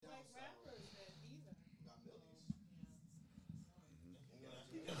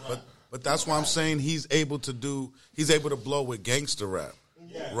But that's why I'm saying he's able to blow with gangster rap.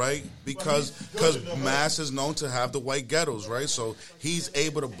 Right, because Mass is known to have the white ghettos, right? So he's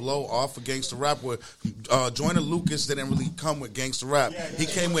able to blow off of gangster rap. Where Joyner Lucas didn't really come with gangster rap. He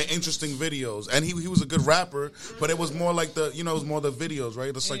came with interesting videos, and he was a good rapper. But it was more like it was more the videos,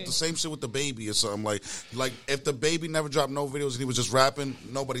 right? It's like the same shit with the Baby or something. Like if the Baby never dropped no videos and he was just rapping,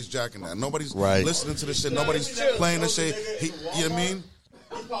 nobody's jacking that. Nobody's listening to this shit. Nobody's playing this shit. You know what I mean?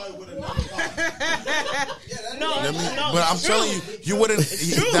 He probably would have never but I'm telling you, you wouldn't.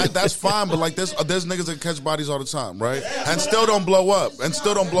 That's fine. But like there's niggas that catch bodies all the time, right? And still don't blow up.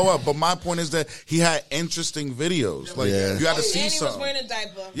 But my point is that he had interesting videos. Like you had to see something. He was wearing a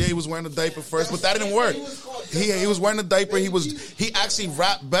diaper. Yeah, he was wearing a diaper first, but that didn't work. He was wearing a diaper. He actually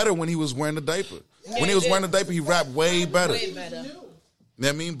rapped better when he was wearing the diaper. When he was wearing the diaper, he rapped way better. You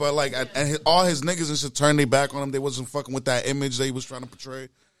know what I mean? But like, all his niggas and shit turned their back on him. They wasn't fucking with that image that he was trying to portray. You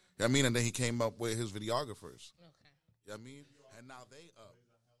know what I mean? And then he came up with his videographers. Okay. You know what I mean? And now they up.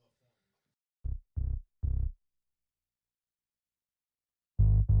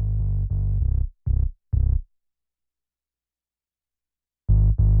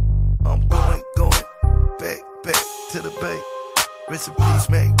 I'm going back to the bay. Rest in peace,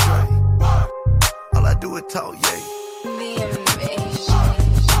 Mac Dre. All I do is talk,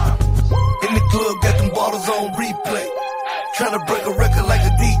 in the club, got them bottles on replay. Tryna break a record like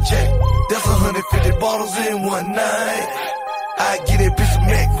a DJ. That's 150 bottles in one night. I get it, bitch,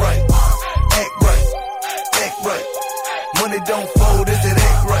 act right. Act right. Money don't fold, is it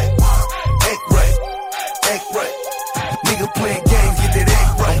act right? Act right. Nigga playing games, get that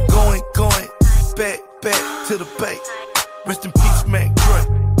act right. I'm going back to the bay. Rest in peace, Mac Dre.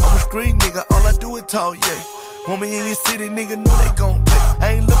 I'm a street nigga, all I do is talk, Want me in your city, nigga, know they gon' pay.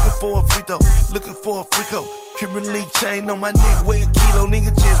 I ain't looking for a free throw, looking for a freako. Cuban link chain on my neck, weigh a kilo.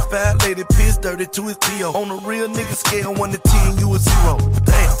 Nigga just violated, piss dirty to his P.O. On a real nigga scale, 1 to 10, you a 0.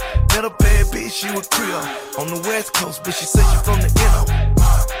 Damn, met a bad bitch, you a Creole. On the West Coast, bitch, she said she from the N.O.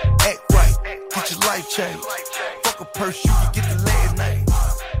 Act right, get your life changed. Fuck a purse, you can get the last name.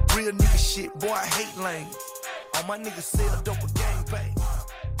 Real nigga shit, boy, I hate lame. All my niggas sell dope a gang bang.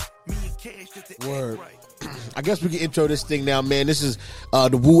 Me and Cash just the Word. Act right. I guess we can intro this thing now, man. This is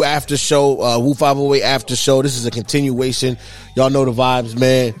the Woo After Show, Woo 508 After Show. This is a continuation. Y'all know the vibes,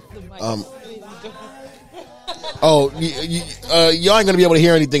 man. Y'all ain't gonna be able to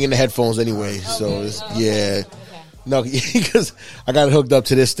hear anything in the headphones anyway. So no, because I got it hooked up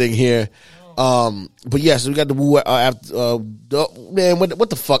to this thing here. But yes, we got the Woo man. What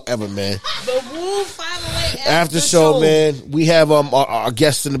the fuck ever, man. The Woo 508 After show, man. We have our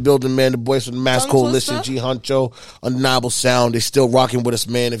guests in the building, man. The boys from the Mass Coalition, G Huncho, Undeniable Sound. They still rocking with us,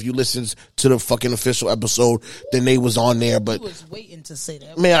 man. If you listen to the fucking official episode, then they was on there. But I was waiting to say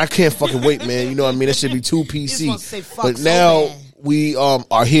that. Man, I can't fucking wait, man. You know what I mean? That should be too PC. But now we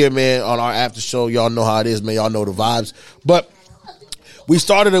are here, man, on our after show. Y'all know how it is, man. Y'all know the vibes. But we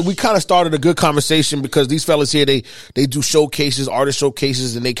kind of started a good conversation because these fellas here, they do showcases, artist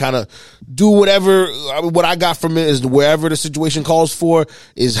showcases, and they kind of do whatever. What I got from it is wherever the situation calls for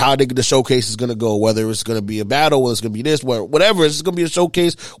is how the showcase is going to go. Whether it's going to be a battle, whether it's going to be this, whatever. It's going to be a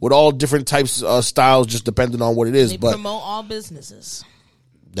showcase with all different types of styles, just depending on what it is. They but promote all businesses,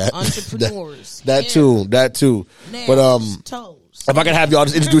 that, entrepreneurs, that too. Nails, but toes. If I can have y'all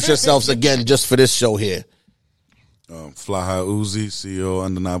just introduce yourselves again, just for this show here. Fly High Uzi, CEO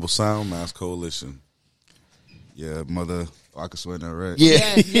Undeniable Sound, Mass Coalition. Yeah, mother. I can swear that, right?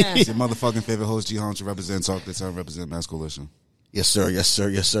 Yeah. It's your motherfucking favorite host, G Huncho, represent Talk This Town, represent Mass Coalition. Yes,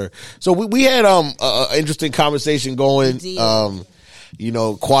 sir. So we had an interesting conversation going. You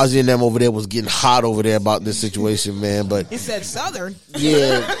know, Quasi and them over there was getting hot over there about this situation, man. But he said Southern.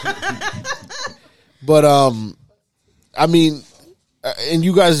 Yeah. But I mean, in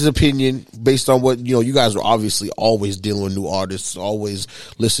you guys' opinion, based on what, you know, you guys are obviously always dealing with new artists, always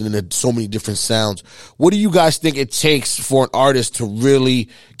listening to so many different sounds. What do you guys think it takes for an artist to really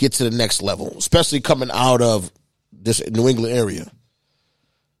get to the next level, especially coming out of this New England area?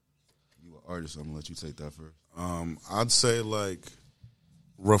 You an artist, I'm going to let you take that first. I'd say, like,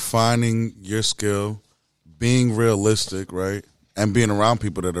 refining your skill, being realistic, right? And being around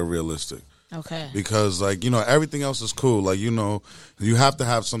people that are realistic. Okay. Because, like, you know, everything else is cool. Like, you know, you have to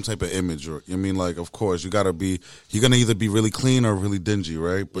have some type of image. Or, I mean, like, of course, you're going to either be really clean or really dingy,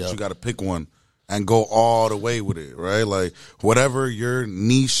 right? But you got to pick one and go all the way with it, right? Like, whatever your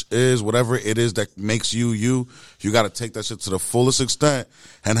niche is, whatever it is that makes you got to take that shit to the fullest extent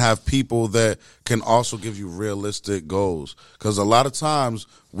and have people that can also give you realistic goals. Because a lot of times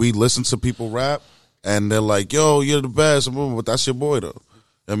we listen to people rap and they're like, yo, you're the best, but that's your boy, though.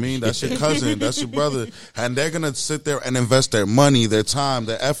 I mean, that's your cousin, that's your brother, and they're gonna sit there and invest their money, their time,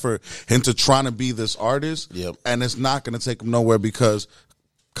 their effort into trying to be this artist, and it's not gonna take them nowhere because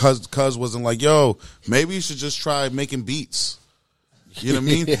Cuz wasn't like, yo, maybe you should just try making beats. You know what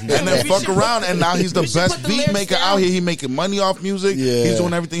I mean? And then fuck around, and now he's the best beat maker out here. He making money off music. Yeah. He's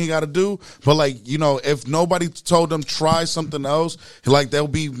doing everything he got to do. But like, you know, if nobody told him try something else, like they'll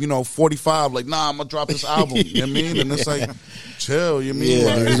be, 45, like, nah, I'm gonna drop this album. You know what I mean? And it's like, chill. You mean?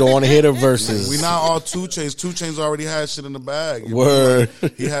 Yeah, like, you don't want to hear the verses. we not all 2 Chainz. 2 Chainz already had shit in the bag. You Word. know?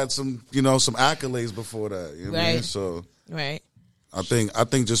 Like, he had some, some accolades before that. You know what I mean? So right. I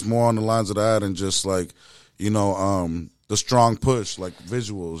think just more on the lines of that, and just like, the strong push, like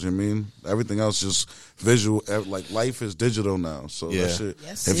visuals, you know what I mean? Everything else just visual, like life is digital now. So that shit,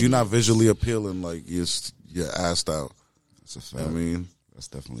 if you're not visually appealing, like you're assed out. That's a fact. I mean, that's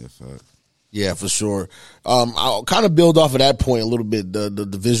definitely a fact. Yeah, for sure. I'll kind of build off of that point a little bit, the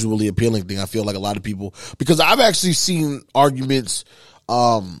visually appealing thing. I feel like a lot of people, because I've actually seen arguments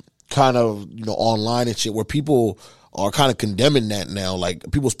kind of, online and shit where people are kind of condemning that now. Like,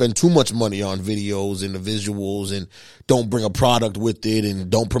 people spend too much money on videos and the visuals and don't bring a product with it and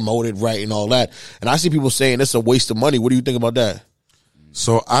don't promote it right and all that. And I see people saying it's a waste of money. What do you think about that?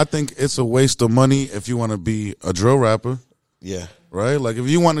 So I think it's a waste of money if you want to be a drill rapper. Yeah. Right? Like, if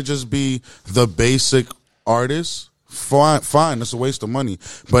you want to just be the basic artist, fine, it's a waste of money.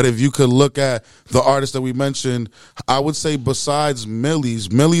 But if you could look at the artists that we mentioned, I would say besides Millie's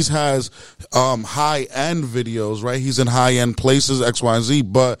has high-end videos, right? He's in high-end places, X, Y, and Z,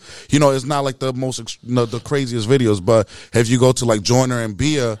 but, it's not like the most, the craziest videos. But if you go to like Joyner and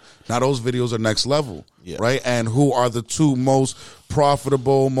Bia, now those videos are next level, right? And who are the 2 most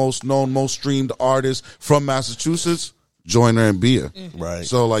profitable, most known, most streamed artists from Massachusetts? Joyner and Bia. Right.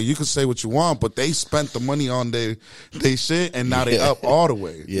 So, like, you can say what you want, but they spent the money on they shit, and now they up all the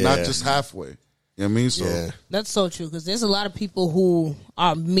way, not just halfway. You know what I mean? So that's so true, because there's a lot of people who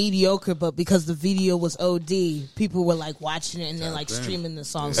are mediocre, but because the video was OD, people were like watching it and then like streaming the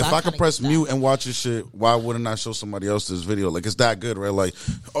song. So if I could press mute and watch this shit, why wouldn't I show somebody else this video? Like, it's that good, right? Like,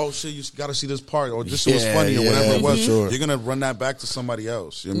 oh shit, you got to see this part, or this shit was funny, or whatever it was. Sure. You're gonna run that back to somebody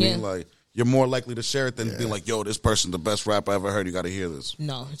else. You know what I mean? Like, you're more likely to share it than be like, yo, this person's the best rapper I ever heard. You got to hear this.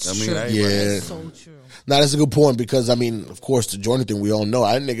 No, it's true. Right? It's so true. Now, that's a good point, because, I mean, of course, the Jordan thing, we all know.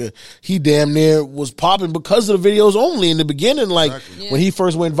 That nigga, he damn near was popping because of the videos only in the beginning, like, when he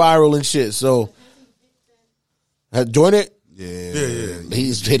first went viral and shit. So, had Jordan? Yeah.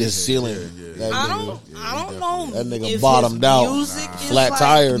 He's hit his ceiling. I don't know. That nigga if bottomed his out. music is Flat like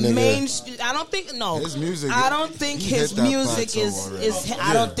tire, nigga. I don't think His music. I don't think he his hit that music plateau is. already.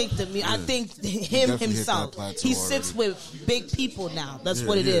 I don't think I think him definitely hit himself. that plateau He sits already. with big people now. That's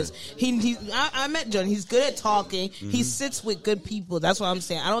what it is. I met Jordan. He's good at talking. He sits with good people. That's what I'm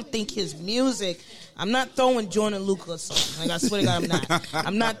saying. I don't think his music. I'm not throwing Jordan Lucas on. Like, I swear to God, I'm not.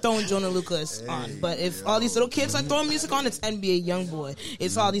 I'm not throwing Jordan Lucas on. But if all these little kids are throwing music on, it's NBA YoungBoy.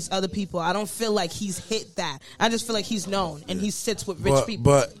 It's all these other people. I don't feel like he's hit that. I just feel like he's known and he sits with rich people.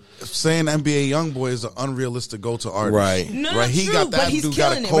 But saying NBA YoungBoy is an unrealistic go-to artist, Right? No, right? He true, got but that he's dude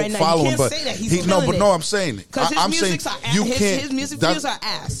got a killing it cult right now. following, You can't but say that. He's he no, killing but it. no, I'm saying Because his I'm saying music's you his can't. music that- videos are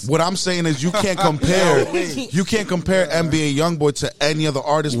ass. What I'm saying is you can't compare NBA YoungBoy to any other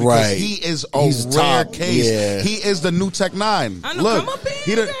artist because Right. he is He's rare top. case. Yeah. He is the new Tech Nine. I know, Look, come up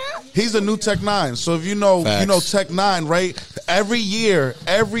in, he's the new Tech Nine. So if you know Facts. Tech Nine, right? Every year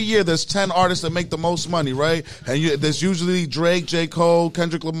there's 10 artists that make the most money, right? And there's usually Drake, J. Cole,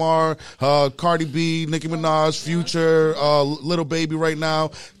 Kendrick Lamar, Cardi B, Nicki Minaj, Future, Little Baby right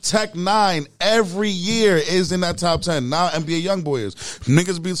now. Tech Nine every year is in that top 10. Now NBA YoungBoy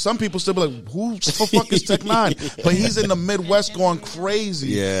is. Some people still be like, who the fuck is Tech Nine? But he's in the Midwest going crazy.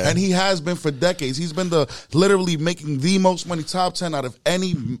 Yeah. And he has been for decades. He's been literally making the most money, top 10 out of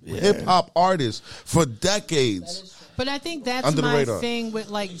any hip hop artist for decades. But I think that's Under the my radar. thing with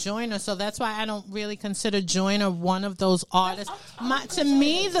like Joyner, so that's why I don't really consider Joyner one of those artists. To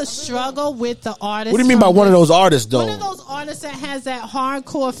me, the struggle with the artist. What do you mean by one of those artists, though? One of those artists that has that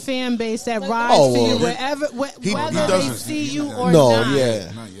hardcore fan base that rides Oh, for you well. He whether they doesn't. see you or No, not.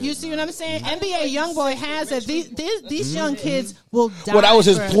 yeah. You see what I'm saying? NBA YoungBoy has that. These young kids will die. Well, that was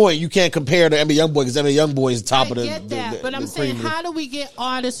his for- point. You can't compare to NBA YoungBoy because NBA YoungBoy is top I of the. get that, but I'm saying, how do we get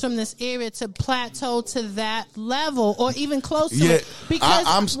artists from this area to plateau to that level, or even close to it? Because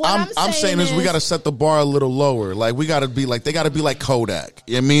I'm saying is we got to set the bar a little lower. Like, we got to be like, they got to be like Kodak.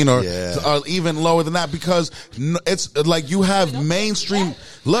 You know what I mean? Or even lower than that, because it's like you have mainstream.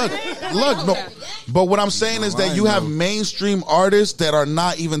 Look, no, But what I'm saying is that you have mainstream artists that are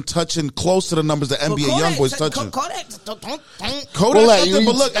not even touching close to the numbers that NBA Youngboy's touching. Kodak's Kodak's Willette,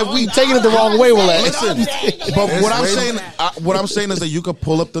 but look, if we taking it the wrong way, Willette. listen, but what I'm saying is that you could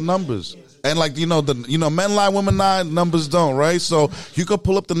pull up the numbers. And like men lie, women lie, numbers don't, right? So you could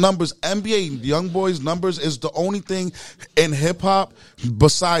pull up the numbers. NBA Youngboy's numbers is the only thing in hip hop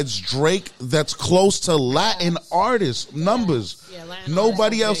besides Drake that's close to Latin artists numbers.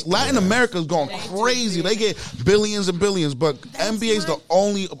 Nobody else. Latin America is going crazy. They get billions and billions, but NBA is the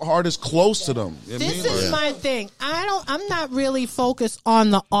only artist close to them. This is my thing. I'm not really focused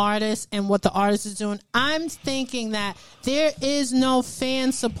on the artist and what the artist is doing. I'm thinking that there is no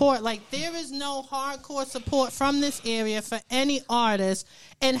fan support. Like, there is no hardcore support from this area for any artist.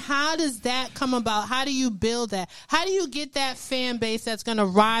 And how does that come about? How do you build that? How do you get that fan base that's going to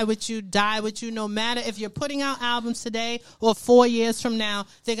ride with you, die with you, no matter if you're putting out albums today or 4 years from now?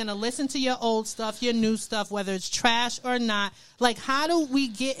 They're going to listen to your old stuff, your new stuff, whether it's trash or not. Like, how do we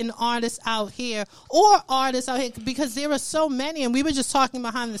get an artist out here or artists out here? Because there are so many, and we were just talking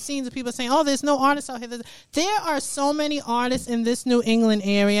behind the scenes of people saying, oh, there's no artists out here. There are so many artists in this New England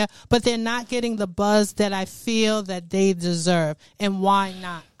area, but they're not getting the buzz that I feel that they deserve. And why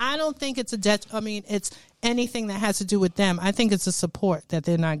not? I don't think it's it's anything that has to do with them. I think it's a support that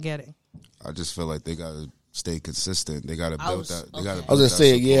they're not getting. I just feel like they got to stay consistent. They got to build that. I was going to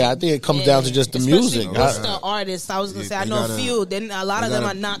say, I think it comes down to just the music. Especially the artists. I was going to say, I know a few. Then a lot of them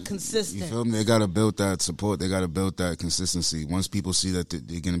are not consistent. You feel me? They got to build that support. They got to build that consistency. Once people see that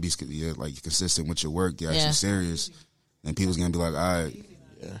they're going to be consistent with your work, you're actually serious, and people's going to be like, all right.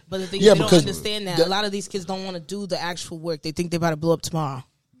 But the thing is, they don't understand that. A lot of these kids don't want to do the actual work. They think they're about to blow up tomorrow.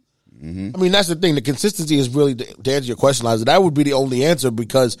 I mean, that's the thing. The consistency is really, to answer your question, Liza, that would be the only answer,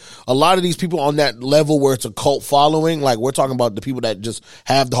 because a lot of these people on that level where it's a cult following, like we're talking about the people that just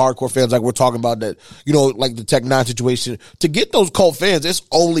have the hardcore fans, like we're talking about that, like the Tech Nine situation. To get those cult fans, it's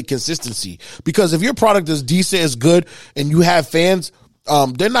only consistency. Because if your product is decent, is good, and you have fans,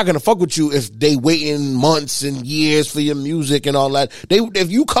 they're not gonna fuck with you if they waiting months and years for your music and all that. If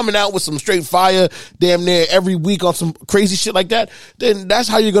you coming out with some straight fire damn near every week on some crazy shit like that, then that's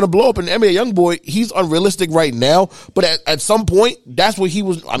how you're gonna blow up. And NBA Youngboy, he's unrealistic right now, but at some point, that's what he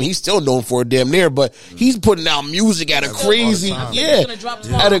was. I mean, he's still known for it damn near, but he's putting out music at a crazy,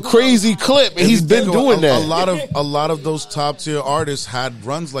 at a crazy clip, and he's been doing that. A lot of those top tier artists had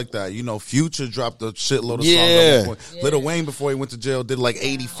runs like that. Future dropped a shitload of songs. Lil Wayne, before he went to jail, did like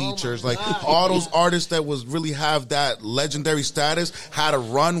 80 features. All those artists that was really have that legendary status had a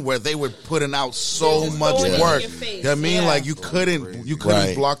run where they were putting out so much work. You know what I mean? Like you couldn't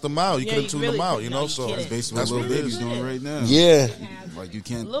block them out. You couldn't tune them out. So that's basically what Lil Baby's doing right now. Yeah. Like you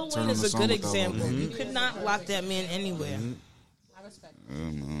can't. Lil Wayne is a good example. You could not block that man anywhere. I respect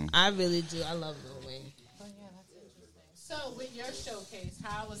him. I really do. I love Lil Wayne. Oh yeah, that's interesting. So with your showcase,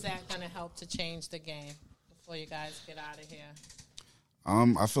 how is that going to help to change the game before you guys get out of here?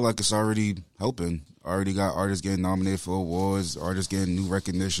 I feel like it's already helping. Already got artists getting nominated for awards, artists getting new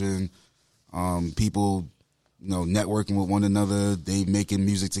recognition, people, networking with one another. They making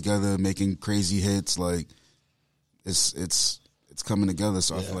music together, making crazy hits. Like it's coming together.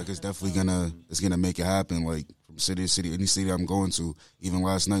 So I feel like it's definitely gonna make it happen. Like from city to city, any city I'm going to. Even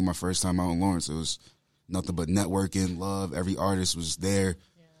last night, my first time out in Lawrence, it was nothing but networking, love. Every artist was there.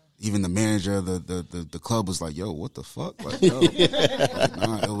 Even the manager of the club was like, "Yo, what the fuck?" Like, yo,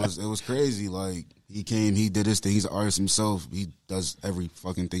 it was crazy. Like he came, he did his thing. He's an artist himself. He does every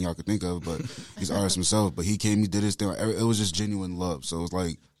fucking thing y'all could think of, but he's an artist himself. But he came, he did his thing. It was just genuine love. So it's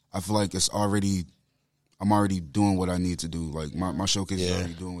like I feel like I'm already doing what I need to do. Like my showcase is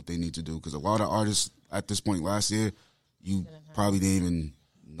already doing what they need to do. Because a lot of artists at this point last year, you probably didn't even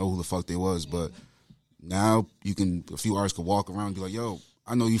know who the fuck they was, but now a few artists could walk around and be like, "Yo,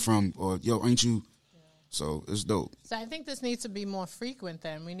 I know you from," or "Yo, ain't you?" So it's dope. So I think this needs to be more frequent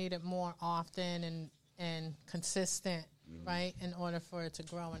then. We need it more often and consistent, right, in order for it to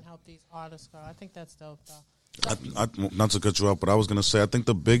grow and help these artists grow. I think that's dope, though. So, not to cut you off, but I was going to say, I think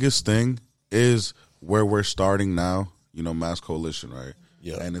the biggest thing is where we're starting now, Mass Coalition, right?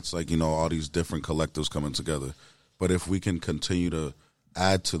 Yeah. And it's like, all these different collectives coming together. But if we can continue to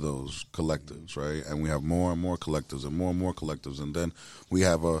add to those collectives, right? And we have more and more collectives and more collectives, and then we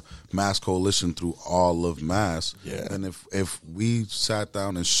have a mass coalition through all of Mass. Yeah. And if we sat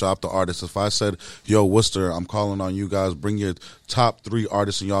down and shopped the artists, if I said, "Yo, Worcester, I'm calling on you guys, bring your top 3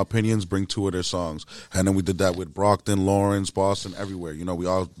 artists in your opinions, bring 2 of their songs," and then we did that with Brockton, Lawrence, Boston, everywhere. We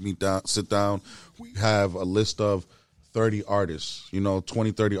all sit down, we have a list of 30 artists,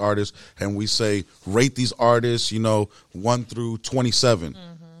 20, 30 artists, and we say, rate these artists, 1 through 27.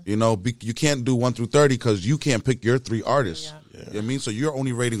 You know, you can't do 1 through 30 because you can't pick your 3 artists. You know what I mean? So you're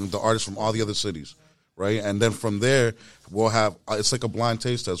only rating the artists from all the other cities, right? And then from there, we'll have, it's like a blind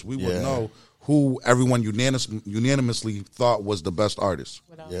taste test. We would know who everyone unanimously thought was the best artist,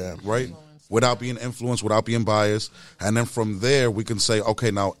 right? Without being influenced, without being biased. And then from there, we can say,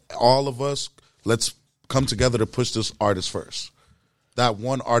 okay, now all of us, let's come together to push this artist first. That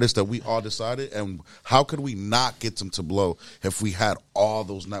one artist that we all decided, and how could we not get them to blow if we had all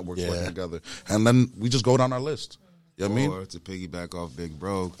those networks working together? And then we just go down our list. You know what I mean? Or to piggyback off Big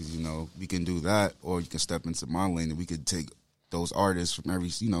Bro, because, you know, we can do that, or you can step into my lane and we could take those artists from every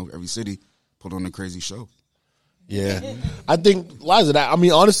city, put on a crazy show. Yeah. I think, Liza,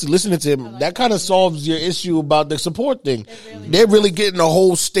 honestly, listening to him, that kind of solves your issue about the support thing. They're really getting the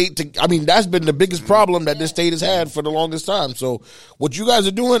whole state to, that's been the biggest problem that this state has had for the longest time. So what you guys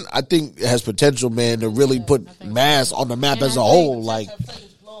are doing, I think has potential, man, to really put Mass on the map as a whole. Like,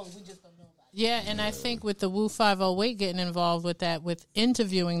 yeah, and I think with the Woo 508 getting involved with that, with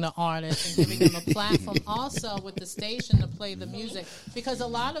interviewing the artists and giving them a platform, also with the station to play the music, because a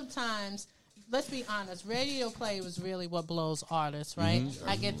lot of times, let's be honest, radio play was really what blows artists, right? Mm-hmm.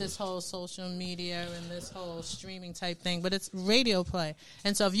 I get this whole social media and this whole streaming type thing, but it's radio play.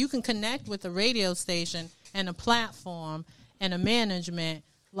 And so if you can connect with a radio station and a platform and a management,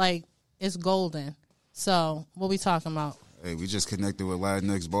 like, it's golden. So what we talking about? Hey, we just connected with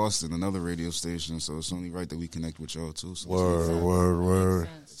Latinx Boston, another radio station, so it's only right that we connect with y'all, too. So word.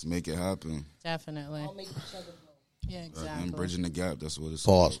 Let's make it happen. Definitely. Yeah, exactly. And bridging the gap, that's what it's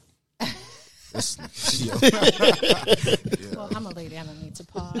Pause. Well, I'm a lady. I don't need to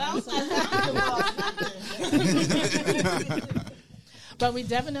pause. But we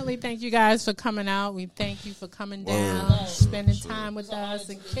definitely thank you guys for coming out. We thank you for coming down, spending time with us,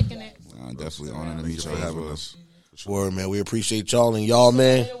 and kicking it. Definitely honored to meet y'all having us. Word, man. We appreciate y'all and y'all,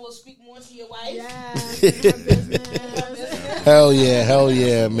 man. We'll speak more to your wife. Hell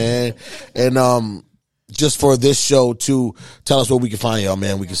yeah, man. And just for this show, too, tell us where we can find y'all,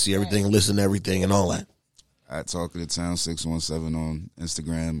 man. We can see everything, listen to everything, and all that. At Talk of the Town 617 on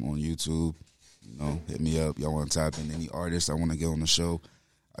Instagram, on YouTube. You know, hit me up. Y'all want to tap in any artists I want to get on the show.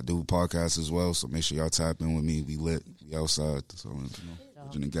 I do podcasts as well, so make sure y'all tap in with me. We lit. We outside. So,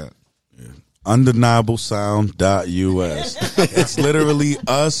 bridging the gap. Yeah. Undeniablesound.us. It's literally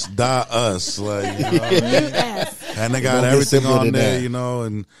us.us. Like, you know what I mean? And they got everything on there, you know,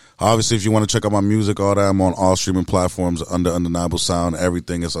 and obviously if you want to check out my music, all that, I'm on all streaming platforms under Undeniable Sound.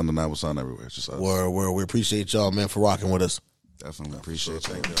 Everything is Undeniable Sound everywhere. It's just us. Word. We appreciate y'all, man, for rocking with us. Definitely appreciate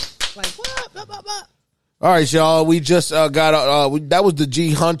y'all. Like, what? All right, y'all. We just got that was the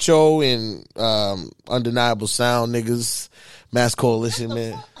G Huncho and Undeniable Sound niggas, Mass Coalition,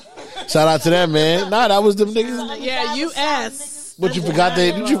 man. Shout out to them, man. Nah, that was them niggas. Yeah, US. But you forgot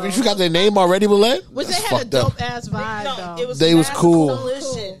you forgot their name already, Willette? Which they had a dope ass vibe though. They was cool.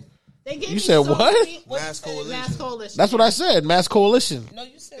 Coalition. You said what? Mass Coalition. Mass Coalition. That's what I said. Mass Coalition. No,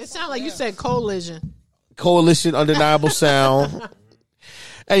 you said it sounded like you said collision. Coalition, Undeniable Sound.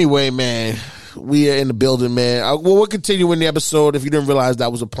 Anyway, man, we are in the building, man. We'll continue in the episode. If you didn't realize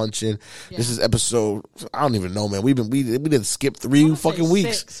that was a punch in, this is episode. I don't even know, man. We didn't skip 3 fucking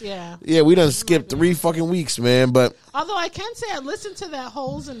weeks. 6, yeah, we done skipped 3 fucking weeks, man. But although I can say I listened to that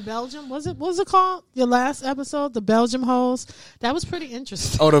Holes in Belgium. What was it called? Your last episode, the Belgium Holes. That was pretty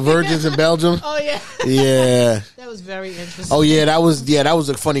interesting. Oh, the Virgins in Belgium. Oh yeah, yeah. That was very interesting. Oh yeah, that was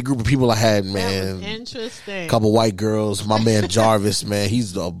a funny group of people I had, man. That was interesting. Couple white girls. My man Jarvis, man.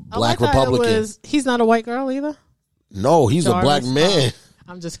 He's a black Republican. He's not a white girl either? No, he's Jarvis, a black man.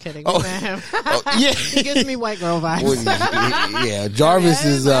 I'm just kidding. Oh. Yeah. He gives me white girl vibes. Yeah, Jarvis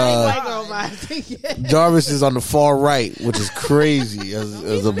is white girl vibes. Jarvis is on the far right, which is crazy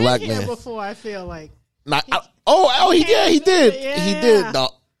as a black man. Before I feel like he did. Yeah. He did.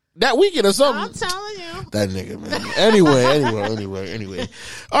 That weekend or something. I'm telling you. That nigga, man. Anyway.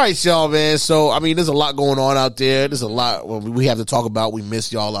 All right, y'all, man. So, there's a lot going on out there. There's a lot we have to talk about. We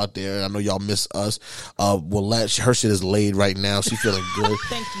miss y'all out there. I know y'all miss us. Willette, her shit is laid right now. She's feeling good.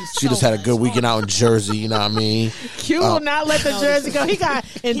 Thank you She just had a good weekend out in Jersey, you know what I mean? Q will not let the Jersey go. He got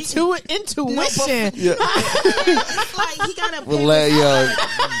intuition. Yeah. Like, he got a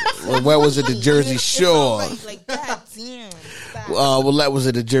Willette, where was it? The Jersey Shore. Like that, damn. Willette was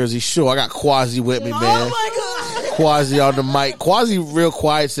at the Jersey Shore. I got Quasi with me, man. Oh my God. Quasi on the mic. Quasi real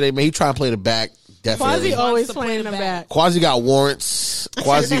quiet today, man. He trying to play the back. Definitely. Quasi always playing the back. Quasi got warrants.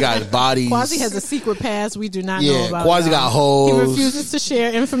 Quasi got bodies. Quasi has a secret pass we do not know about. Quasi got hoes. He refuses to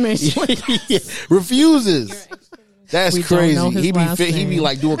share information with us. Refuses. That's We don't know crazy. his He be name.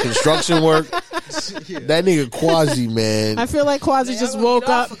 like doing construction work. That nigga Quasi, man. I feel like Quasi just woke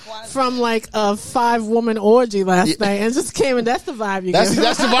up from like a 5-woman orgy last night and just came in. That's the vibe you That's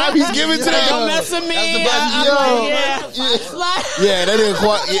get. the vibe he's giving to them. Don't mess with me. That's the vibe. Yeah, That nigga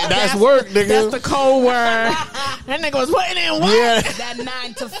Quasi. Yeah, that's work, nigga. That's the code word. That nigga was putting in work. Yeah. That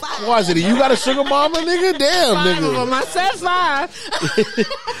 9 to 5. Quasi, you got a sugar mama, nigga? Damn, 5 of nigga. them. I said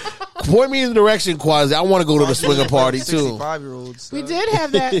 5. Point me in the direction, Quasi. I want to go to the swinger party too. 65-year-olds. We did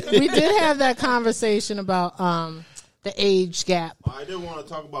have that. We did have that conversation about the age gap. I did want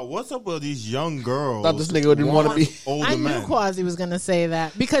to talk about what's up with these young girls. Thought this nigga didn't want to be. older I knew men. Quasi was going to say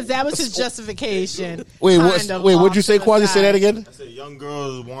that because that was his justification. Wait, kind of what'd you off say, to the Quasi? Say side. that again. I said young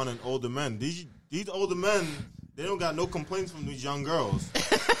girls wanting older men. These older men, they don't got no complaints from these young girls.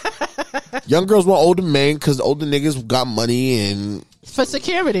 Young girls want older men because older niggas got money and. For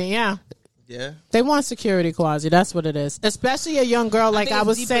security, yeah. Yeah. They want security, Quasi. That's what it is. Especially a young girl, like I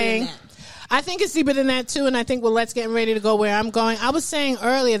was saying. I think it's deeper than that, too, and I think Willette's getting ready to go where I'm going. I was saying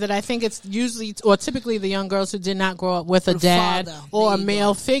earlier that I think it's usually, or typically, the young girls who did not grow up with a dad father. or There a you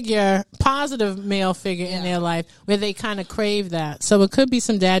male figure, positive male figure in their life, where they kind of crave that. So it could be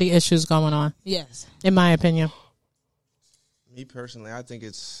some daddy issues going on, Yes. in my opinion. Me personally, I think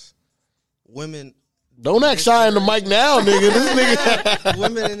it's women. Don't act shy in the mic now, nigga. This nigga.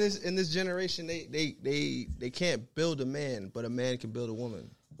 Women in this generation, they can't build a man, but a man can build a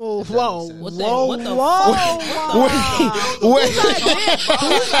woman. Oh, whoa, What whoa, the whoa, fuck? whoa.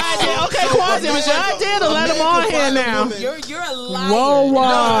 Whose idea? Okay, Quasi, it was your idea to let him on here now. You're a liar. Whoa,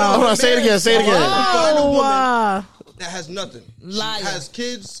 whoa. Hold on, say it again. Say it again. Find a Whoa, woman that has nothing. Liar. She has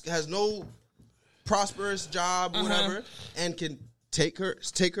kids, has no prosperous job, whatever, and can take her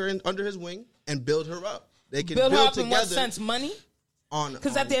under his wing and build her up. They can Build build, her up in what together sense? Money? on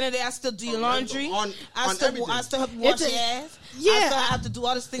Because at the end of the day, I still do your laundry. on I everything. still help you wash It's a- your ass. yeah. I still have to do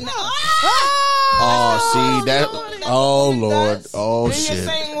all this thing. Oh, see that? Oh Lord. Oh And you're shit.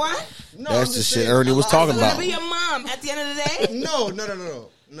 saying what? No, That's I'm the just shit saying, Ernie was talking I'm gonna about. be your mom at the end of the day.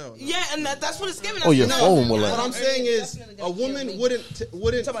 No. Yeah, and that's what it's giving. Oh, your That's phone will What let. I'm saying is, a woman wouldn't.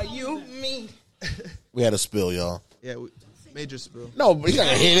 Talk about you, me. We had a spill, y'all. Yeah, major spill. No, but you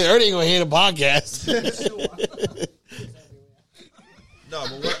gotta hear it. Ernie ain't gonna hear the podcast. No,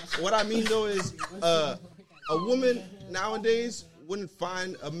 but what I mean though is, a woman nowadays wouldn't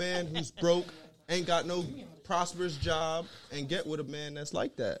find a man who's broke, ain't got no prosperous job, and get with a man that's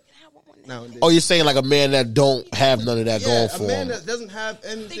like that nowadays. Oh, you're saying like a man that don't have none of that going Yeah, for a man him. that doesn't have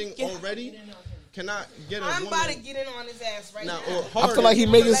anything already cannot get a I'm woman. about to get in on his ass right now, now. or I harder. feel like he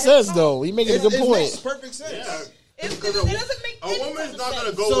making sense though. He making a good It point. makes perfect sense. It doesn't make A any woman's not sense.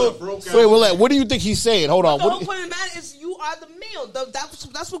 gonna go with a broke ass. Wait, Willette, what do you think he's saying? Hold on. The whole What, point of the matter is you are the male.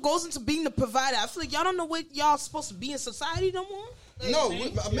 That's what goes into being the provider. I feel like y'all don't know what y'all supposed to be in society no more. No,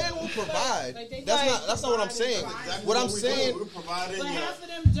 a man will provide. That's not what I'm saying. What I'm saying, But half of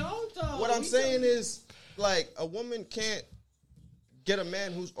them don't, though. what I'm saying is, like, a woman can't get a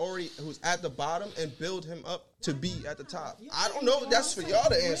man who's at the bottom and build him up to be at the top. I don't know. That's for y'all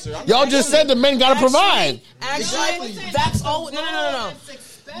to answer. y'all just said the men gotta provide. Actually, that's all. No.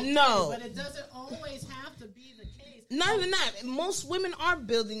 No. But it doesn't always have to be the case. No. Most women are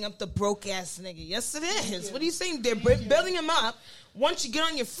building up the broke ass nigga. Yes, it is. What are you saying? They're building him up. Once you get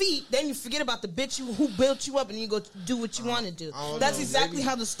on your feet, then you forget about the bitch who built you up, and you go do what you want to do. That's exactly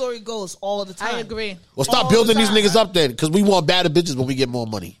how the story goes all the time. I agree. Well, stop All building the these time. niggas up then, because we want better bitches when we get more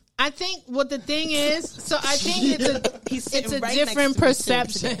money. I think what the thing is, so I think He's it's sitting a right different next to me too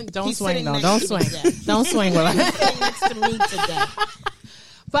perception. today. Don't He's swing sitting though. next Don't to swing. me today. Don't swing. Will He's sitting next to me today.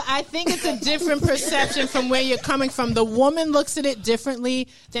 But I think it's a different perception from where you're coming from. The woman looks at it differently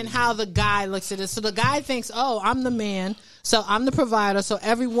than how the guy looks at it. So the guy thinks, oh, I'm the man, so I'm the provider, so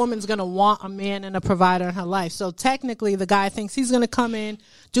every woman's going to want a man and a provider in her life. So technically the guy thinks he's going to come in,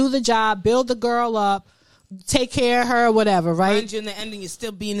 do the job, build the girl up, take care of her, whatever, right? Mind you, in the ending, you're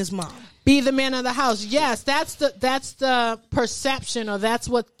still being his mom. Be the man of the house. Yes, that's the perception, or that's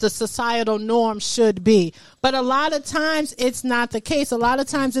what the societal norm should be. But a lot of times it's not the case. A lot of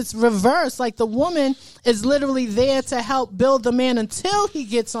times it's reversed. Like the woman is literally there to help build the man until he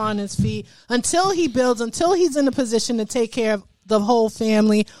gets on his feet, until he builds, until he's in a position to take care of the whole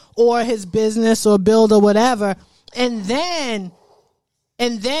family or his business or build or whatever. And then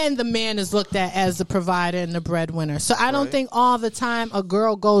the man is looked at as the provider and the breadwinner. So I don't think all the time a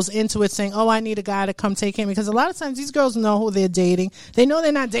girl goes into it saying, oh, I need a guy to come take care of me. Because a lot of times these girls know who they're dating. They know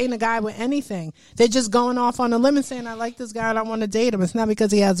they're not dating a guy with anything. They're just going off on a limb and saying, I like this guy and I want to date him. It's not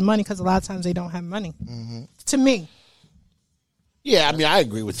because he has money, because a lot of times they don't have money. To me. Yeah, I mean, I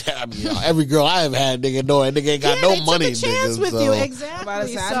agree with that. I mean, every girl I have had, nigga, know that nigga ain't got no money. Took a chance with you,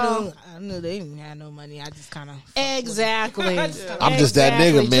 exactly. I knew they didn't have no money. I just kind of exactly. I'm just that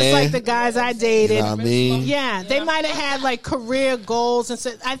nigga, man. Just like the guys I dated. You know what I mean? Yeah, they might have had like career goals and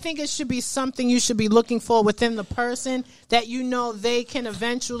said. I think it should be something you should be looking for within the person that you know they can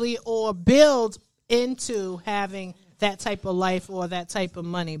eventually or build into having that type of life or that type of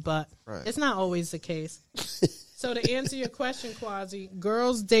money. But it's not always the case. So to answer your question, Quasi,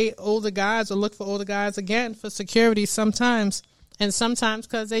 girls date older guys or look for older guys again for security sometimes, and sometimes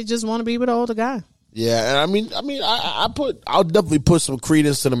because they just want to be with an older guy. Yeah, and I'll definitely put some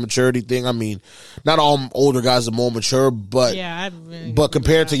credence to the maturity thing. I mean, not all older guys are more mature, but but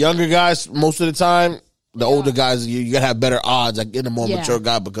compared to younger guys, most of the time, the older guys you gotta have better odds like in a more mature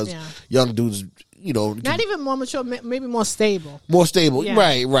guy because young dudes, you know, not even more mature, maybe more stable. More stable,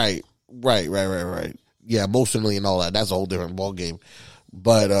 right. Yeah, emotionally and all that. That's a whole different ball game.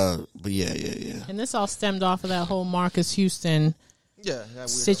 But yeah. And this all stemmed off of that whole Marcus Houston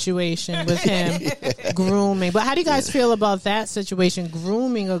situation with him grooming. But how do you guys feel about that situation,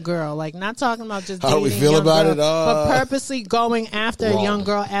 grooming a girl? Like, not talking about just dating how do we feel about girl, it? but purposely going after a young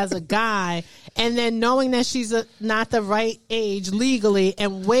girl as a guy and then knowing that she's not the right age legally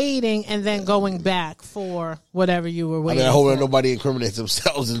and waiting and then going back for whatever you were waiting I hope for. that nobody incriminates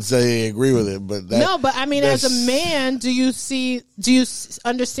themselves and say they agree with it. But no, but I mean, as a man, do you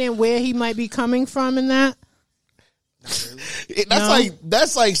understand where he might be coming from in that?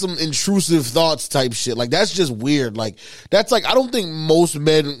 That's like some intrusive thoughts type shit. Like, that's just weird. Like, that's like, I don't think most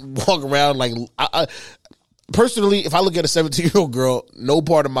men walk around like, personally, if I look at a 17-year-old girl, no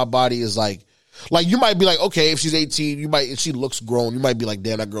part of my body is like you might be like, okay, if she's 18, if she looks grown, you might be like,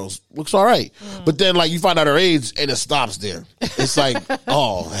 damn, that girl looks all right. But then, like, you find out her age and it stops there. It's like,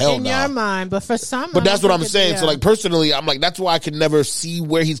 oh, hell no. In your mind, but for some. But that's what I'm saying. So, like, personally, I'm like, that's why I can never see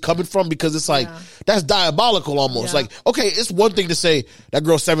where he's coming from because it's like, that's diabolical almost. Like, okay, it's one thing to say that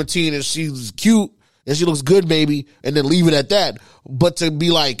girl's 17 and she's cute and she looks good, maybe, and then leave it at that. But to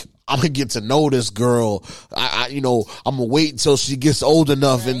be like, I'm gonna get to know this girl. I'm gonna wait until she gets old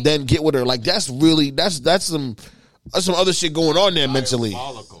enough and then get with her. Like, that's some other shit going on there mentally.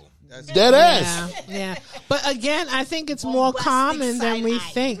 Dead ass. Yeah. But again, I think it's more common than we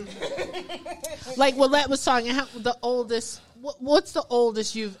think. Like Willette was talking, the oldest. What's the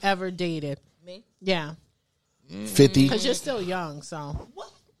oldest you've ever dated? Me? Yeah. 50. Because you're still young, so.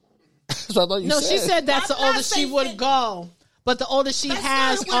 That's what I thought you said. She said that's the oldest she would go. But the oldest she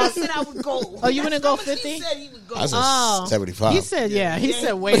has. I said I would go. Oh, you wouldn't go 50? He said he would go. I said 75. He said, he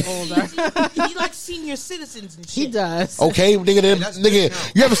said way older. He likes senior citizens and shit. He does. Okay,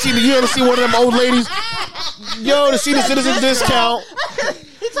 nigga, you ever seen one of them old ladies? Yo, the senior citizen discount.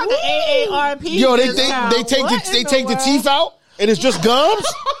 He talking AARP. Yo, they take the teeth out and it's just gums.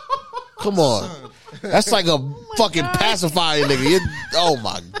 Come on, that's like a fucking pacifier, nigga. Oh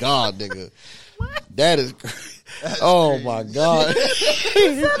my god, nigga, that is. Oh my god!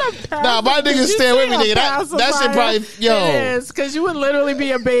 Nah, my niggas stay with me, nigga. That shit probably It is because you would literally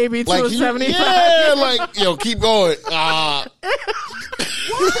be a baby to a 75. Yeah, like yo, keep going.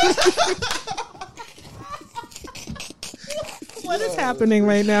 What is happening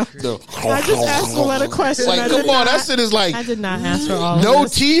right now? No. I just asked Willette a question. Like, come on, that shit is like I did not ask her all. No of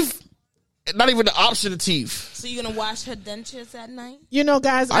this. teeth. Not even the option of teeth. So you're gonna wash her dentures at night? You know,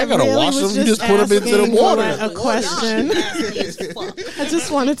 guys, I gotta really wash was them. You just put them into the water. A question. I just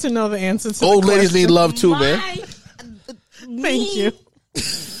wanted to know the answer to Old the ladies question. need love too, man. Thank you.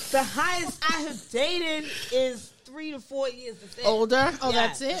 The highest I have dated is 3 to 4 years. Older? Oh,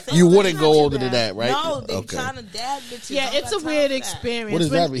 that's it? You wouldn't go older than that, right? No, they kind of dad bitches. Yeah, it's a weird experience. What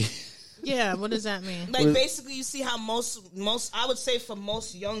does that mean? Yeah, what does that mean? Like, basically, you see how most, I would say for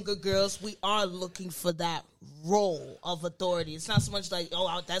most younger girls, we are looking for that role of authority. It's not so much like,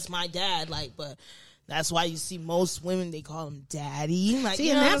 oh, that's my dad, like, but that's why you see most women, they call him daddy. Like, See,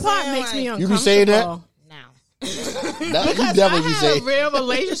 you and know that what I'm part saying? makes me Like, uncomfortable. You be saying that? now. Because I had a real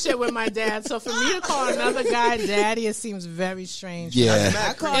relationship with my dad, so for me to call another guy daddy, it seems very strange.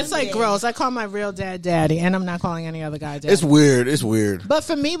 Yeah. It's like gross. I call my real dad daddy, and I'm not calling any other guy daddy. It's weird. But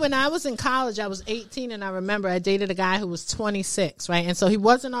for me, when I was in college, I was 18, and I remember I dated a guy who was 26, right? And so he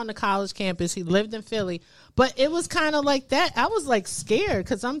wasn't on the college campus. He lived in Philly. But it was kind of like that. I was like scared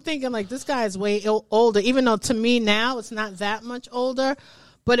because I'm thinking like this guy is way older, even though to me now it's not that much older.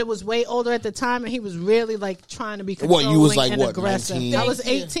 But it was way older at the time, and he was really like trying to be controlling you was like and what, aggressive. 19? I was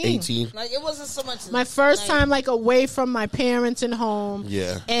 18. 18. Like, it wasn't so much. My first time like away from my parents and home.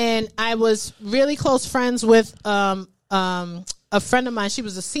 Yeah. And I was really close friends with a friend of mine. She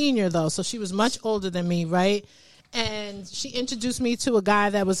was a senior though, so she was much older than me, right? and she introduced me to a guy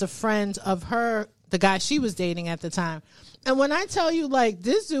that was a friend of her, the guy she was dating at the time. And when I tell you, like,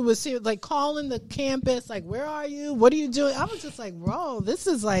 this dude was serious, like, calling the campus, like, where are you? What are you doing? I was just like, bro, this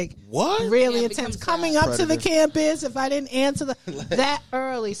is, like, what? really intense. Coming up to the campus, if I didn't answer that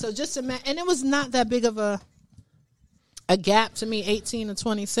early. So just imagine. And it was not that big of a gap to me, 18 to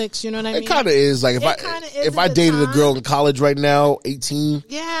 26. You know what I mean? It kind of is. Like, if I dated a girl in college right now, 18,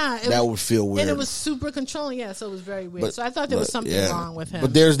 that would feel weird. And it was super controlling. Yeah, so it was very weird. So I thought there was something wrong with him.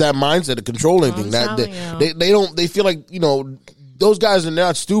 But there's that mindset of controlling thing. That they feel like, those guys are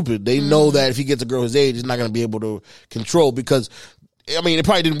not stupid. They know that if he gets a girl his age, he's not going to be able to control because, I mean, it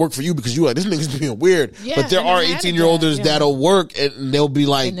probably didn't work for you because you were like, this nigga's being weird. Yeah, but there are 18-year-olders that'll work and they'll be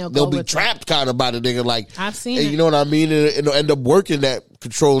like, they'll be trapped kind of by the nigga. Like, I've seen it. You know what I mean? And it'll end up working that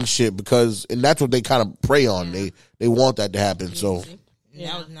controlling shit because, and that's what they kind of prey on. They want that to happen. So,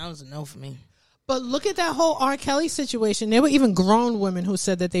 that was a no for me. But look at that whole R. Kelly situation. There were even grown women who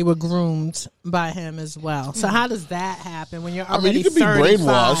said that they were groomed by him as well. So how does that happen when you're already you could be 35?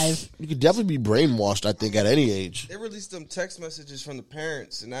 brainwashed. You could definitely be brainwashed, I think, at any age. They released them text messages from the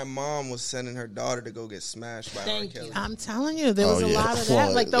parents, and that mom was sending her daughter to go get smashed by R. Kelly. I'm telling you, there was a lot of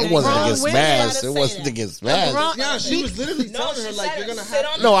that. Like it wasn't to get smashed. It wasn't to get smashed. Yeah, she was literally telling her, like, you're going to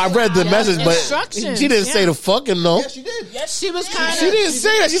have... No, I read the message, but she didn't say the fucking no. Yeah, she did. Yes, she was kind of... She didn't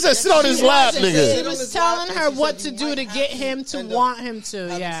say that. She said, sit on his lap, nigga. She was telling her what to do to get him to want him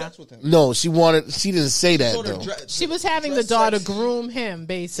to. Yeah. No, she didn't say that though. She was having the daughter groom him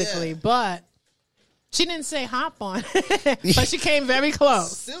basically, but she didn't say hop on. But she came very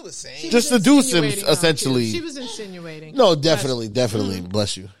close. Still the same. Just seduce him essentially. She was insinuating. No, definitely.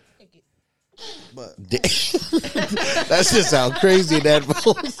 Bless you. But that shit sound crazy in that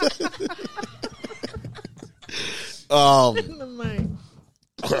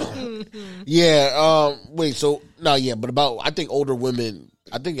wait, so but about I think older women,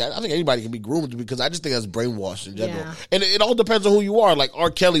 I think anybody can be groomed because I just think that's brainwashed in general. Yeah. And it all depends on who you are. Like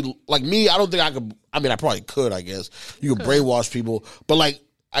R. Kelly, like me, I don't think I could. I mean, I probably could. I guess you could brainwash people, but like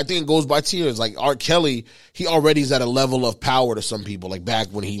I think it goes by tiers. Like R. Kelly, he already is at a level of power to some people. Like back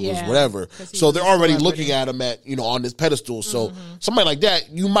when he was whatever, so they're already looking at him at on this pedestal. So somebody like that,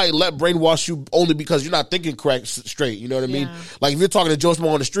 you might let brainwash you only because you're not thinking straight. You know what I mean? Like if you're talking to Joe Smo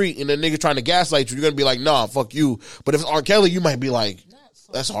on the street and the nigga trying to gaslight you, you're gonna be like, nah, fuck you. But if it's R. Kelly, you might be like,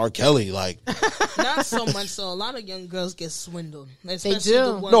 that's R. Kelly, like. Not so much so. A lot of young girls get swindled. They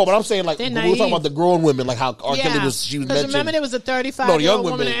do. No, but I'm saying, like, we're talking about the grown women, like how R. Kelly was, she was mentioned. Remember there was a 35-year-old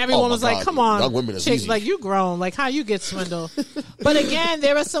woman and everyone was like, come on. Young women is chicks, easy. like, you grown. Like, how you get swindled? But again,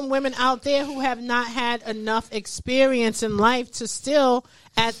 there are some women out there who have not had enough experience in life to still,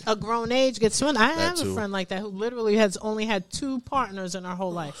 at a grown age, get swindled. I have a friend like that who literally has only had 2 partners in her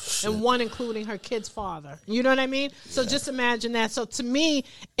whole life, and one including her kid's father. You know what I mean? So just imagine that. So to me,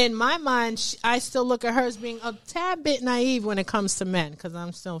 in my mind, I still look at her as being a tad bit naive when it comes to men, because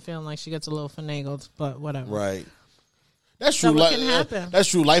I'm still feeling like she gets a little finagled, but whatever. Right. That's true. That's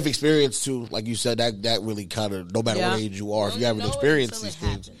true. Life experience too, like you said, that really kind of, no matter what age you are, if you haven't experienced these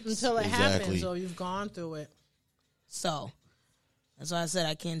things until it happens, or you've gone through it. So that's why I said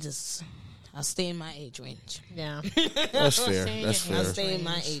I can't just. I'll stay in my age range. Yeah, that's fair. That's fair. I'll stay in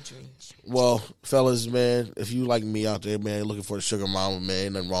my age range. Well, fellas, man, if you like me out there, man, looking for the sugar mama, man,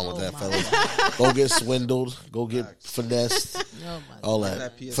 ain't nothing wrong with that, fellas. Go get swindled. Go get finessed. All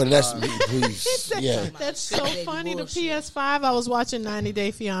that. Finesse me, please. Yeah. That's so funny. The PS5. I was watching 90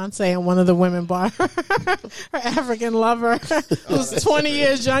 Day Fiance, and one of the women bought her African lover, who's 20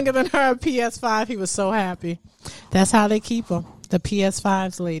 years younger than her, a PS5. He was so happy. That's how they keep them. The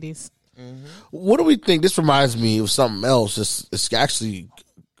PS5s, ladies. Mm-hmm. What do we think? This reminds me of something else. It's actually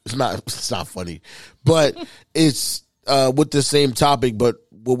it's not funny, but it's with the same topic. But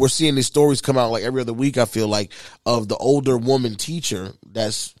we're seeing these stories come out like every other week. I feel like of the older woman teacher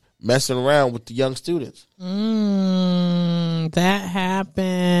that's messing around with the young students. That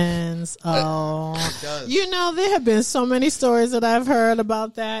happens. Oh, there have been so many stories that I've heard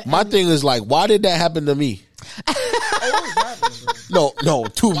about that. My thing is like, why did that happen to me? No,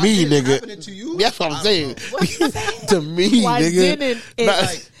 to me, nigga. To you? That's what I'm saying. To me, why nigga. Didn't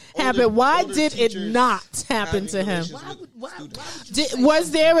it happen? Why did it not happen to him?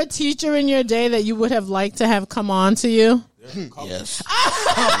 Was there a teacher in your day that you would have liked to have come on to you? Yes.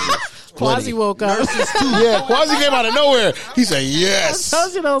 Quasi woke up. Yeah, Quasi came out of nowhere. He said yes. I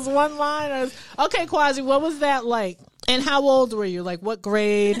told you those one-liners. Okay, Quasi, what was that like? And how old were you? Like what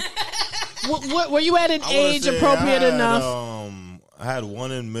grade? What were you at an age appropriate enough? I had 2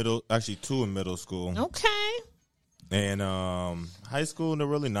 in middle school. Okay. And high school,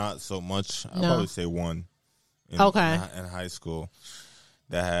 really not so much. I'd probably say 1. in high school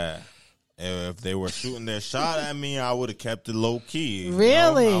that had. If they were shooting their shot at me, I would have kept it low key.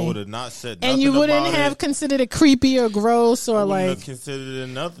 Really? I would have not said nothing. And you wouldn't about have it. considered it creepy or gross or I like. wouldn't have considered it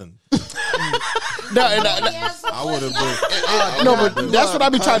nothing. I would have. No, but that's what I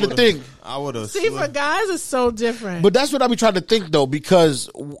be trying to think. I would have. See, for guys, it's so different. But that's what I be trying to think though, because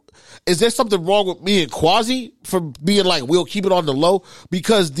is there something wrong with me and Quasi for being like, we'll keep it on the low?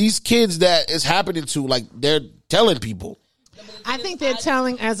 Because these kids that it's happening to, like, they're telling people. I think they're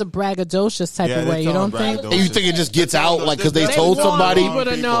telling as a braggadocious type of way. You don't think? And you think it just gets out, like, because they told want somebody? people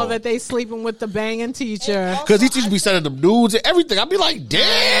to know that they sleeping with the banging teacher. Because these teachers be sending them nudes and everything. I'd be like, damn.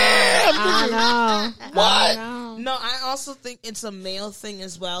 I know. What? I know. No, I also think it's a male thing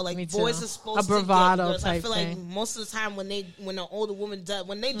as well. Like, Me too. boys are supposed A bravado to get girls. I type feel thing. like most of the time when an older woman does,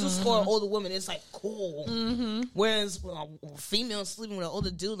 when they do score an older woman, it's like cool. Whereas when a female sleeping with an older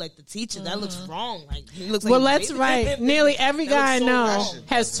dude, like the teacher, that looks wrong. Like he looks like Well, a that's baby. right. Nearly every That guy I looks so know Russian.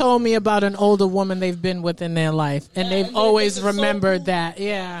 has told me about an older woman they've been with in their life, and they've and they always think it's so remembered cool. that.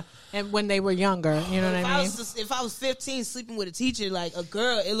 Yeah, and when they were younger, you know what I mean. If I was 15 sleeping with a teacher, like a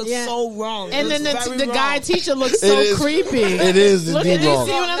girl, it looks Yeah. so wrong. And then the wrong. guy teacher looks so is. creepy. It is Look indeed at wrong.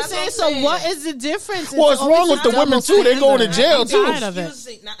 You see what I'm That's saying? what I'm So saying. what is the difference? Well, it's wrong with the women, too. They going to jail, I'm too. tired of it.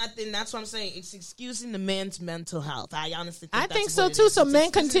 I think that's what I'm saying. It's excusing the man's mental health. I honestly think I that's think what so it too. is. So It's men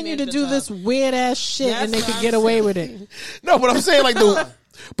excusing continue to men's do mental this health. weird ass shit, and they That's could what get I'm away saying. with it. No, but I'm saying, like,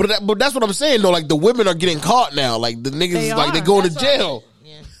 but that's what I'm saying, though. Like, the women are getting caught now. Like, the niggas, They like, they are. going to That's what I jail.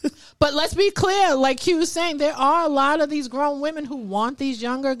 Yeah. But let's be clear, like Q was saying, there are a lot of these grown women who want these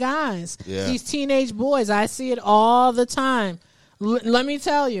younger guys, Yeah. these teenage boys. I see it all the time. Let me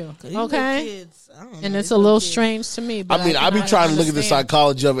tell you, These little okay? kids, I don't know, And these it's a little little kids. strange to me. But I mean, I be cannot trying to look at the understand.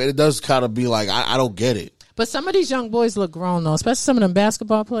 psychology of it. It does kind of be like, I don't get it. But some of these young boys look grown though, especially some of them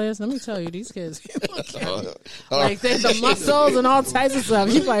basketball players. Let me tell you, these kids like they the muscles and all types of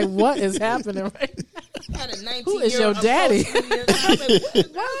stuff. You're like, what is happening right now? Had a 19-year-old Who is your daddy? approach me, and I was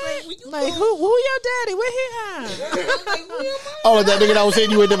like, what? Like who your daddy? Where he at? Like, who am I? Oh, that nigga that was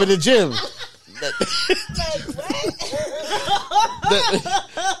saying you ain't never in the gym.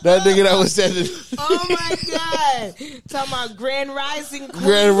 That nigga that was saying Oh my god! Talking about Grand Rising. Queen.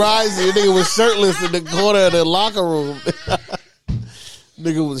 Grand Rising, the nigga was shirtless in the corner of the locker room.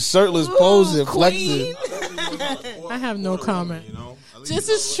 Nigga was shirtless, posing, flexing. I have no comment. You know, This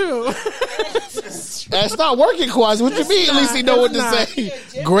is true. That's not working, Quasi. What you mean? At least he know what to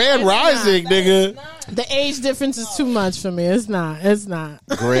say. Grand Rising, nigga. The age difference is too much for me. It's not. It's not.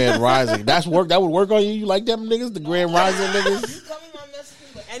 Grand Rising. That's work. That would work on you. You like them niggas? The Grand Rising niggas? You call me my message,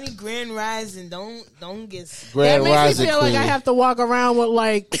 but any Grand Rising, don't get. That Grand makes Rising me feel queen. like I have to walk around with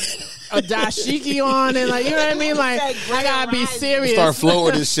like a dashiki on and like, you know what I mean? Like I gotta be serious. Start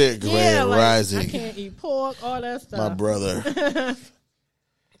floating this shit. Grand yeah, like, I Rising. can't eat pork, all that stuff. My brother.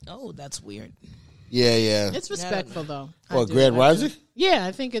 Oh, that's weird. Yeah. It's respectful though. What, Grand Rising? Yeah,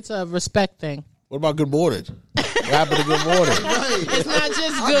 I think it's a respect thing. What about Good Morning? What happened to Good Morning? It's not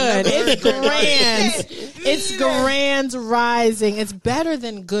just good. It's grand. It's grand rising. It's better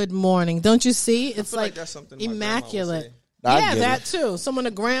than good morning. Don't you see? It's feel like like, that's something my grandma would immaculate. say. I Yeah, get that it. too. Someone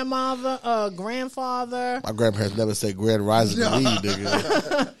a grandmother, grandfather. My grandparents never said Grand Rising to me,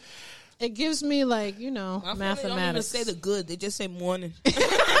 nigga. It gives me like, you know, My family mathematics. don't even say the good; they just say morning.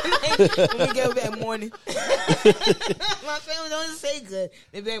 When we get back morning, my family don't even say good;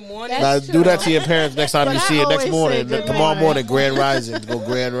 they be like morning. Now, That's do that true. to your parents next time But you I see it next always morning. say good Tomorrow morning. morning, Grand Rising. Go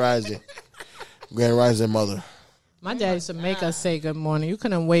Grand Rising. Grand Rising, mother. My dad used to make us say good morning. You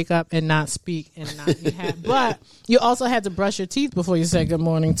couldn't wake up and not speak and not be happy. But you also had to brush your teeth before you said good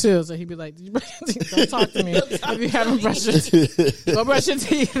morning too. So he'd be like, "Did you brush your teeth? Don't talk to me if you haven't brushed your teeth. Go brush your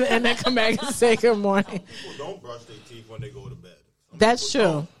teeth and then come back and say good morning." people don't brush their teeth when they go to bed. That's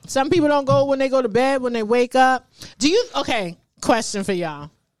true. Some people don't go when they go to bed, when they wake up. Okay, question for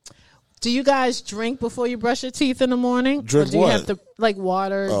y'all. Do you guys drink before you brush your teeth in the morning? Drink or do you what? have to, like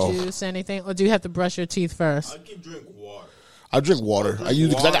water, Oh. juice, anything? Or do you have to brush your teeth first? I can drink water. I drink water. I use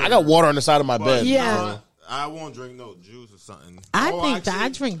because I got water on the side of my bed. Yeah. I won't drink no juice or something. I Oh, think that I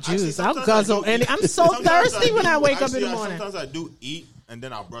actually- drink actually, juice. I'll sometimes guzzle I do any. eat. I'm so Sometimes thirsty when I wake up in actually, the morning. Sometimes I do eat and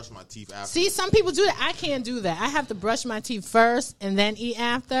then I'll brush my teeth after. See, some people do that. I can't do that. I have to brush my teeth first and then eat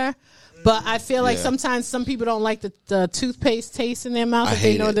after. But I feel like Yeah. sometimes some people don't like the toothpaste taste in their mouth I if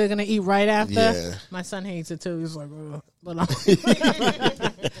they hate know it. they're going to eat right after. Yeah. My son hates it too. He's like, ugh.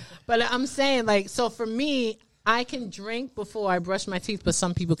 But I'm saying, like, so for me, I can drink before I brush my teeth, but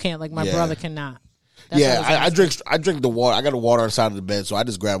some people can't. Like, my Yeah. brother cannot. That's Yeah, what I was I drink the water. I got the water on the side of the bed, so I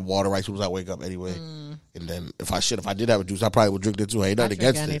just grab water right as soon as I wake up anyway. And then if I did have a juice, I probably would drink it too. I ain't nothing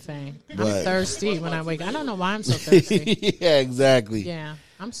drink against anything. it. I'm thirsty when I wake. I don't know why I'm so thirsty. Yeah, exactly. Yeah,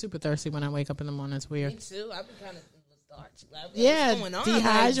 I'm super thirsty when I wake up in the morning. It's weird. Me too. I've been kind of lethargic. Yeah, what's going on?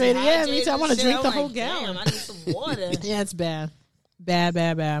 dehydrated. Like, Yeah, me too. I want to shit. drink I'm the like, whole damn, gallon. I need some water. Yeah, it's bad. Bad.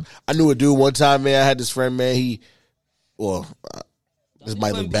 I knew a dude one time, man. I had this friend, man. This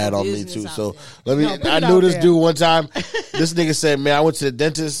might look bad on me too. So I knew this dude one time. This nigga said, man, I went to the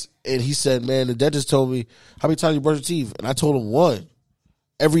dentist and he said, man, the dentist told me, how many times you brush your teeth? And I told him one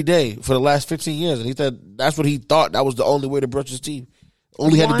every day for the last 15 years. And he said that's what he thought. That was the only way to brush his teeth.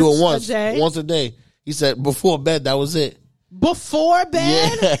 Only had to do it once a day. He said before bed, that was it. Before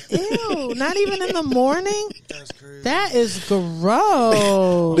bed? Yeah. Ew, not even in the morning? That's crazy. That is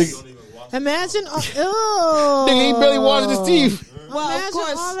gross. Imagine, nigga, he barely washed his teeth.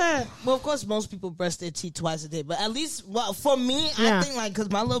 Well, of course, most people brush their teeth twice a day. But at least, for me, I think because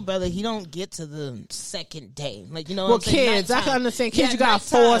my little brother, he don't get to the second day. Like, you know, well, kids, I can understand. Kids, you got to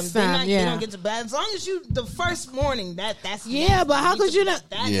force them. They don't get to bed as long as you the first morning. That's but how could you not?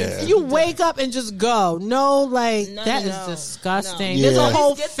 You wake up and just go. No, that is disgusting. No. There's a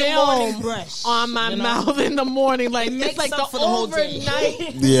whole film on my mouth in the morning. Like it's like the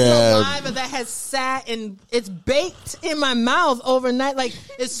overnight saliva that has sat and it's baked in my mouth overnight. Like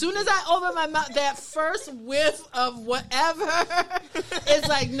as soon as I open my mouth, that first whiff of whatever, it's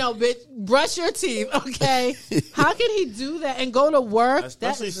like, no, bitch, brush your teeth, okay? How can he do that and go to work?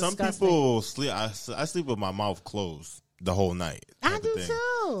 Especially that is some people sleep. I sleep with my mouth closed the whole night. I do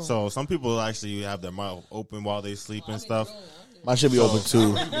too. So some people actually have their mouth open while they sleep and stuff. Mine should be open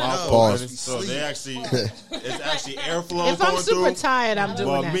too. Pause. So they actually, it's actually airflow. If I'm super tired, I'm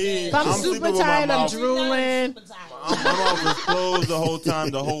doing that. If I'm super tired, I'm drooling. My mouth is closed the whole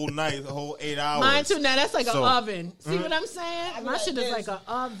time, the whole night, the whole 8 hours. Mine too. Now that's like an oven. See what I'm saying? My shit is like an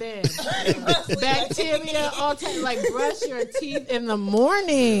oven. Bacteria, all time. Like brush your teeth in the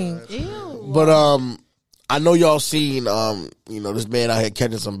morning. Ew. But I know y'all seen this man out here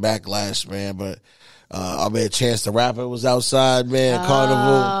catching some backlash, man. But our man Chance the Rapper was outside, man.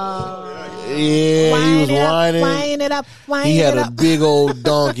 Carnival. Yeah, he was whining it up. He had a big old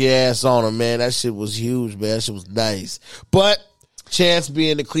donkey ass on him, man. That shit was huge, man. That shit was nice. But Chance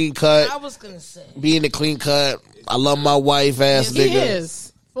being the clean cut. I was gonna say being the clean cut. I love my wife ass nigga. He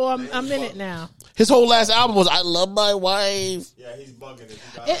is for a minute now. His whole last album was I love my wife. Yeah, he's bugging it.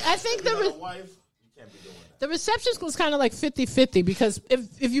 I think the reception was kind of like 50-50 because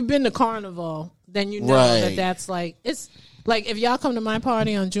if you've been to Carnival, then you know that's like it's. Like, if y'all come to my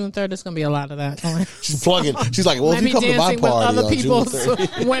party on June 3rd, it's going to be a lot of that. She's plugging. She's like, well, if you come to my party with other on people's June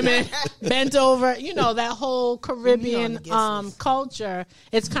 3rd. women bent over, that whole Caribbean culture,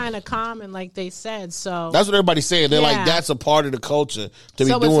 it's kind of common, like they said. So that's what everybody's saying. They're like, that's a part of the culture to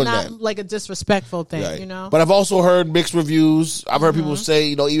be doing that. So it's not like a disrespectful thing, But I've also heard mixed reviews. I've heard people say,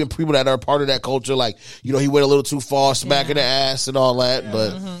 even people that are part of that culture, like, he went a little too far, smacking the ass and all that.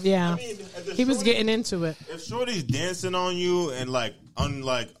 But I mean, he was getting into it. If Shorty's dancing on you and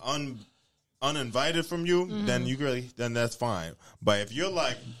uninvited from you, then that's fine. But if you're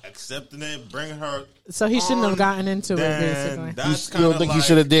like accepting it, bringing her, so he shouldn't have gotten into it. Basically, you don't think he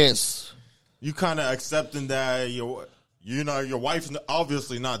should have danced? You kind of accepting that your wife's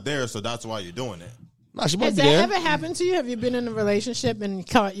obviously not there, so that's why you're doing it. No, she might Has be that there. ever happened to you? Have you been in a relationship and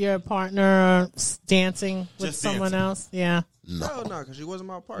caught your partner dancing with Just someone dancing. else? Yeah. No, because she wasn't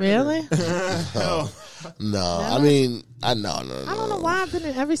my partner. Really? No, I mean, no. I don't know why I've been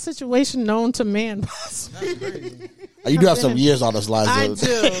in every situation known to man. You do have some years on this line. I do.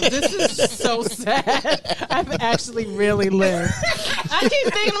 This is so sad. I've actually really lived. I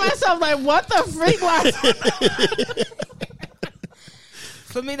keep thinking to myself, like, what the freak?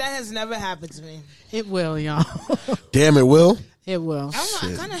 for me, that has never happened to me. It will, y'all. Damn, it will. It will. I don't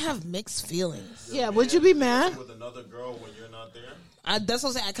know. I kind of have mixed feelings. Yeah, would you be mad? With another girl when you're not there? That's what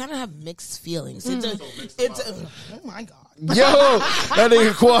I'm saying. I kind of have mixed feelings. Oh my God. Yo, that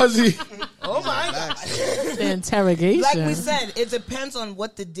nigga Quasi. Oh my God. The interrogation. Like we said, it depends on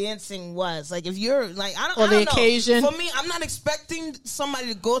what the dancing was. Like if you're like, I don't the know. occasion. For me, I'm not expecting somebody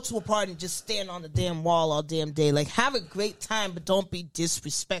to go to a party and just stand on the damn wall all damn day. Like have a great time, but don't be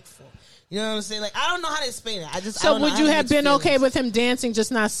disrespectful. You know what I'm saying? Like I don't know how to explain it. So would you have been okay with him dancing,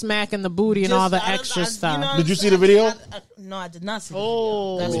 just not smacking the booty and all the extra stuff? Did you see the video? No, I did not see the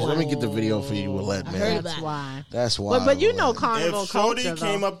video. Let me get the video for you, Willette, man. That's why. That's why. But you know Carnival if Shorty culture,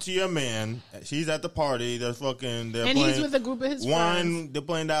 came though. up to your man, he's at the party, they're playing, he's with a group of his friends. They're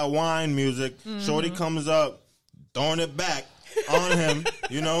playing that wine music. Shorty comes up, throwing it back on him,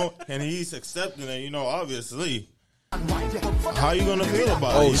 and he's accepting it, obviously. How you gonna feel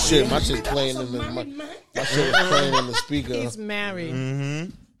about it? Oh shit, my shit's playing in the my shit is playing in the speaker. He's married. Mm-hmm.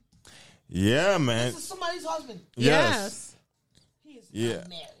 Yeah, man. This is somebody's husband. Yes. He is Yeah. not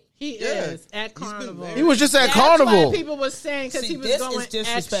married. He is at Carnival. He was just at That's Carnival. why people were saying because he was going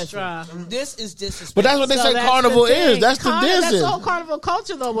extra. This is disrespectful. But that's what they So say that's Carnival the thing. is. That's the That's dancing. the whole Carnival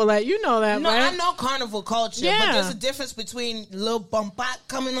culture, though. Willette, you know that, No, right? I know carnival culture, Yeah. but there's a difference between Lil Bumpat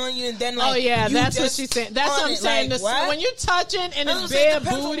coming on you and then like. Oh yeah, you that's what just she's saying. That's on what I'm it, saying. like, The- what? when you touching and That's it's what I'm saying. bare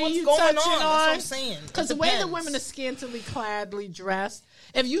Depends on booty, what's you going touching on. That's what I'm on. saying. Because the It way the depends. women are scantily cladly dressed,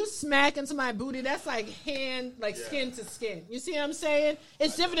 if you smack into my booty, that's like skin to skin. You see what I'm saying?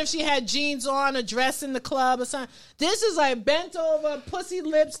 It's different if she had jeans on, a dress in the club or something. This is like bent over, pussy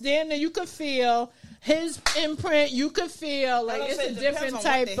lips, damn near you could feel. His imprint, you could feel like That's it's what a I'm saying. It different depends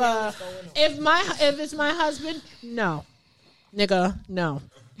on what type the hell of. is going on. If it's my husband, no, nigga, no.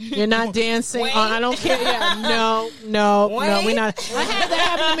 You're not dancing. Wayne? I don't care. Yeah, no. Wayne? We not. I had that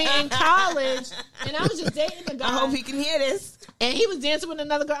happen to me in college, and I was just dating a guy. I hope he can hear this. And he was dancing with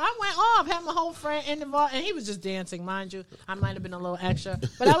another girl. I went off, had my whole friend involved, and he was just dancing, mind you. I might have been a little extra.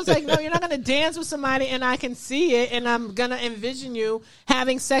 But I was like, no, you're not going to dance with somebody and I can see it and I'm going to envision you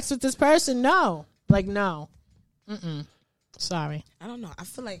having sex with this person. No. Like, no. Sorry. I don't know. I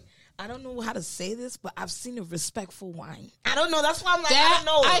feel like I don't know how to say this, but I've seen a respectful wine. I don't know. That's why I'm like, I don't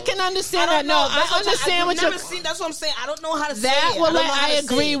know. I can understand I that. don't No, know. I understand what you're... That's what I'm saying. I don't know how to say That it. will I don't know how I to say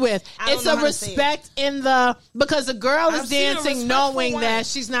agree it. with. I don't It's know a how to say it. respect in the because the girl is I've seen a dancing respectful knowing one. that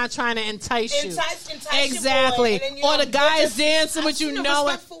she's not trying to entice you. Entice Exactly. your boy, and then, you Or know, the guy you're is dancing with you I've seen a know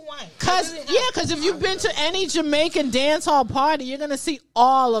it. respectful wine. Cause if you've been to any Jamaican dance hall party, you're gonna see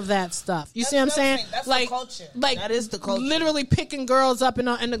all of that stuff. You see what I'm That's saying? what I'm saying. That's like, the culture. like That is the culture. Literally picking girls up and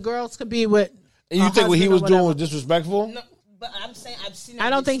the girls could be with. And you a think what he husband or was doing whatever. was disrespectful? No, but I'm saying I've seen. I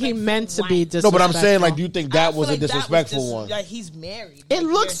don't think he meant to be wine. disrespectful. No, but I'm saying, like, do you think that I feel was a like that disrespectful one? Like he's married. It Like,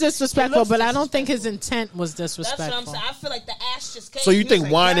 looks you're- disrespectful, it looks but I don't think his disrespectful. intent was That's disrespectful. what I'm saying. I feel like the ass just came. So you He was think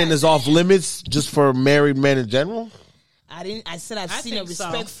like, whining God is off damn. limits just for married men in general? I didn't. I said I've I seen a think so.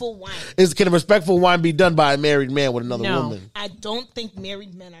 respectful wine. Can a respectful wine be done by a married man with another No. woman? I don't think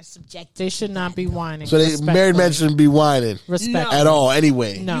married men are subjected. They should not be whining. So respectfully. married men shouldn't be whining Respect. at all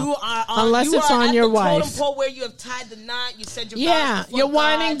anyway. No. You are on, Unless you it's are on at your the wife. totem pole where you have tied the knot. You said your Yeah, vows before your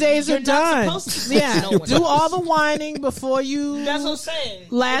whining God. days You're are not done. supposed to Yeah, no one do else. all the whining before you That's what I'm saying.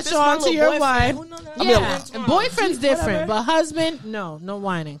 latch If this my on to little your boyfriend, wife. who know that? Yeah, I mean, boyfriend's different, whatever. but husband, no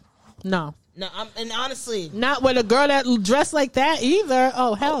whining. No. No, and honestly, Not with a girl that dressed like that either.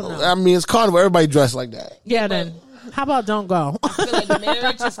 Oh, hell no. I mean, it's Carnival. Everybody dressed like that. Yeah, then. How about don't go? I feel like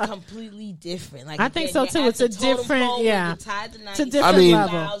marriage is completely different. Like I think again, so, you're too. at It's the a totem different- pole where yeah. you tied the knot, It's a you different said your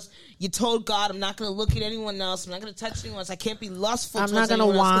level. vows, You told God, I'm not going to look at anyone else. I'm not going to touch anyone else. I can't be lustful. I'm not going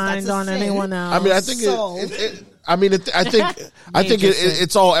going to to wind on anyone else. I mean, I think So- I think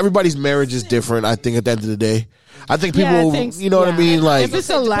it's all. Everybody's marriage is different. I think at the end of the day, I think people, Yeah, I think- you know what I yeah. mean. Like, if it's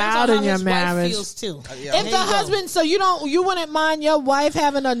allowed in your marriage, too. if the husband, so you wouldn't mind your wife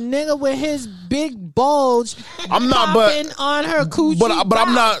having a nigga with his big bulge, I'm not, but popping on her coochie, but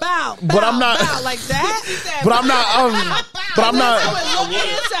I'm not, bow, but I'm not, bow, like that. but I'm not, but I'm That's how not, it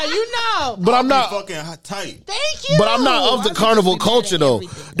look inside, you know. but I'm not. fucking tight. Thank you. But I'm not of the carnival culture though.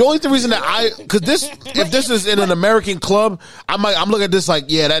 The only reason that because if this is in an American club, I'm looking at this like,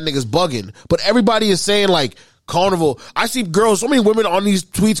 yeah, that nigga's bugging. But everybody is saying like carnival. I see girls, so many women on these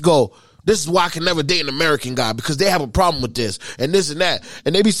tweets go, this is why I can never date an American guy because they have a problem with this and this and that.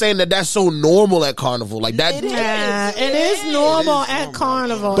 And they be saying that that's so normal at carnival. Like that. Yeah, it is normal at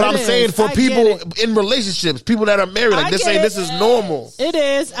carnival. But It I'm is. saying for I people get it. in relationships, people that are married, like I they're get saying it. this is normal. It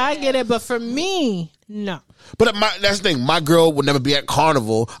is. I get it. But for me, no. But that's the thing. My girl would never be at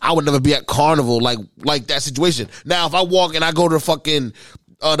carnival. I would never be at carnival like that situation. Now, if I walk and I go to fucking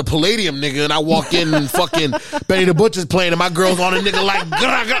the Palladium, nigga, and I walk in and fucking Benny the Butcher's playing and my girl's on a nigga like,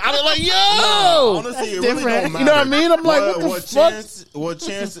 I'm like, yo! Honestly, it really don't matter. You know what I mean? I'm like, what the fuck? What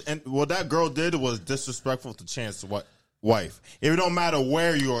Chance and what that girl did was disrespectful to Chance's wife. It don't matter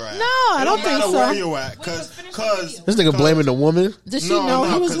where you're at. No, I don't think It don't so. matter where you're at, because This nigga blaming the woman. Did she no, know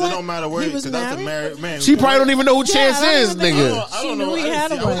no, he was because it don't matter where he was because that's a married? married man. She probably don't even know who Yeah, Chance I don't is, even think- nigga. I She don't knew know. he I had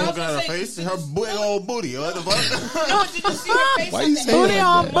didn't a see- I was wife. looking at her face, her big old booty. What the fuck? No, did you see her face? Why in you the saying Booty end?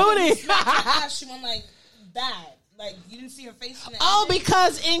 on booty. She went like that. Like you didn't see her face in the Oh, end?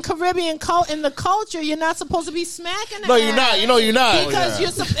 because in Caribbean in the culture, you're not supposed to be smacking. No, you're not. You know you're not. Because yeah.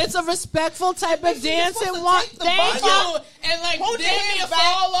 it's a respectful type of You're dancing. supposed to take the Thank ball. you. and like hold your damn hands near back,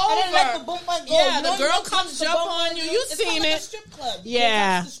 fall over. and then let the boom mic go. Yeah, You know the girl you comes touch jump the on you. bump. You It's seen like a it? strip club. You Yeah,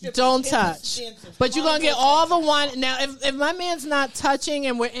 can't touch the strippers. don't You can't touch. the dancers. But you're gonna get all the one. Now, if my man's not touching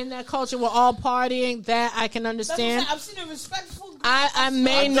and we're in that culture, we're all partying. That I can understand. I've seen a respectful. I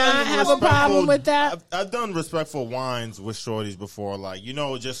may I've not done have a problem with that. I've done respectful wines with shorties before, like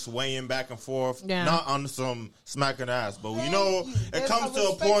just swaying back and forth, Yeah. not on some smacking ass, but it There's comes a to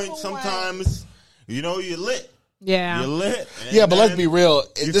a point respectful sometimes, you're lit. Yeah. You're lit. Yeah, but let's then- be real.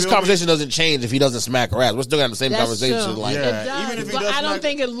 You This feel conversation doesn't change if he doesn't smack her ass. We're still having the same That's conversation. true. Like, Yeah. It does, Even if he but does I don't smack-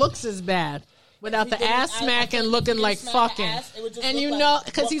 think it looks as bad without the didn't- ass I smacking, think looking if he like didn't smack fucking. the ass, it would just And look you like know,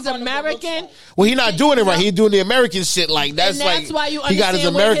 because what he's Carnival looks American. like. well, he's not doing it right. He's doing the American shit. Like that's and that's like why you he got his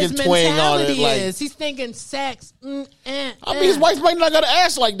understand what American his twang on it. mentality Like, is. He's thinking sex. I mean, his wife might not got an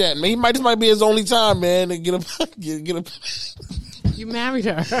ass like that, man. This might be his only time, man, to get a get a. You married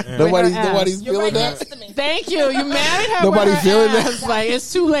her. Nobody's You're feeling right that. next to me. Thank you. You married her. Nobody with her feeling ass. that? Like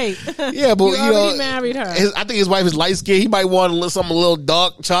it's too late. Yeah, but you already married her. I think his wife is light skinned. He might want something a little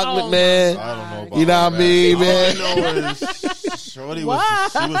dark chocolate, Oh, man. I don't know about You know what I mean, All man? I know is Shorty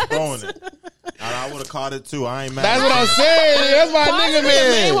was throwing it. And I would have caught it too. I ain't mad. That's what I'm saying. That's my Possibly nigga, the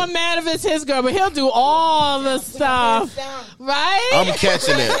man man. was mad if it's his girl, but he'll do all the stuff, right? I'm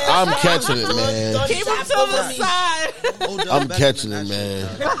catching it. I'm catching it, man. Keep him to the side. I'm catching it, man.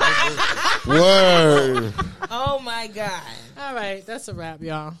 Word. Oh my god! All right, that's a wrap,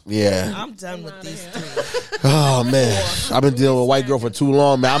 y'all. Yeah. I'm done with these three. Oh man, I've been dealing with a white girl for too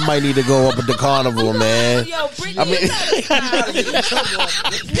long, man. I might need to go up at the carnival, man. Yo, Brittany, I mean- you gotta stop.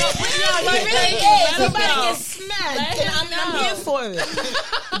 Somebody gets smacked, and I'm here for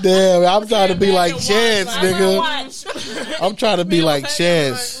it. Damn, I'm trying to be like Chance, I'm gonna nigga. watch. I'm trying to be like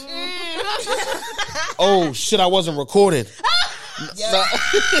Chance. Oh shit, I wasn't recording.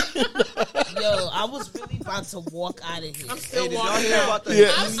 Yo, I was really about to walk out of here. I'm still Did y'all walking hear out. about the?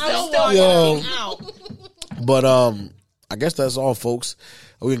 Yeah. I'm still Yo. walking out. But I guess that's all, folks.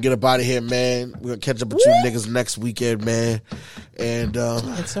 We're gonna get up out of here, man. We're gonna catch up with you niggas next weekend, man. And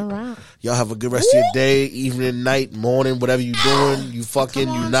It's a wrap. y'all have a good rest of your day, evening, night, morning, whatever you doing. You fucking,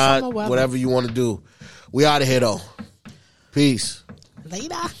 Come you on, not, summer weather. whatever you want to do. We out of here though. Peace.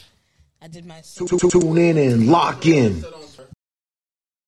 Later. I did my. Tune in and lock in.